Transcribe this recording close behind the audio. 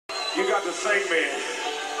You got to sing me.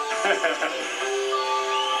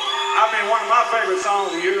 I mean, one of my favorite songs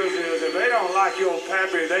of yours is, if they don't like your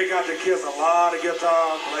pappy, they got to kiss a lot of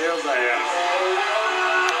guitar players' ass.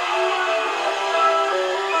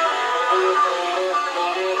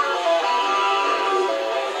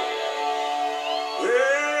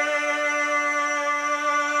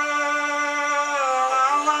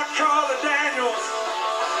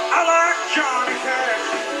 I like Johnny Cash.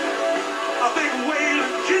 I think Waylon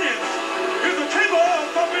Jennings is the table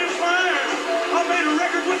for his man. I made a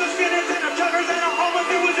record with the Skinheads and the Tuckers and the Homer.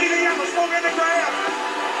 It was easy and the smoke and the grass.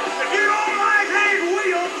 If you don't like Hank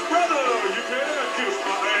Williams, brother, you can kiss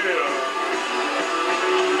my ass.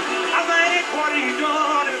 I think what he done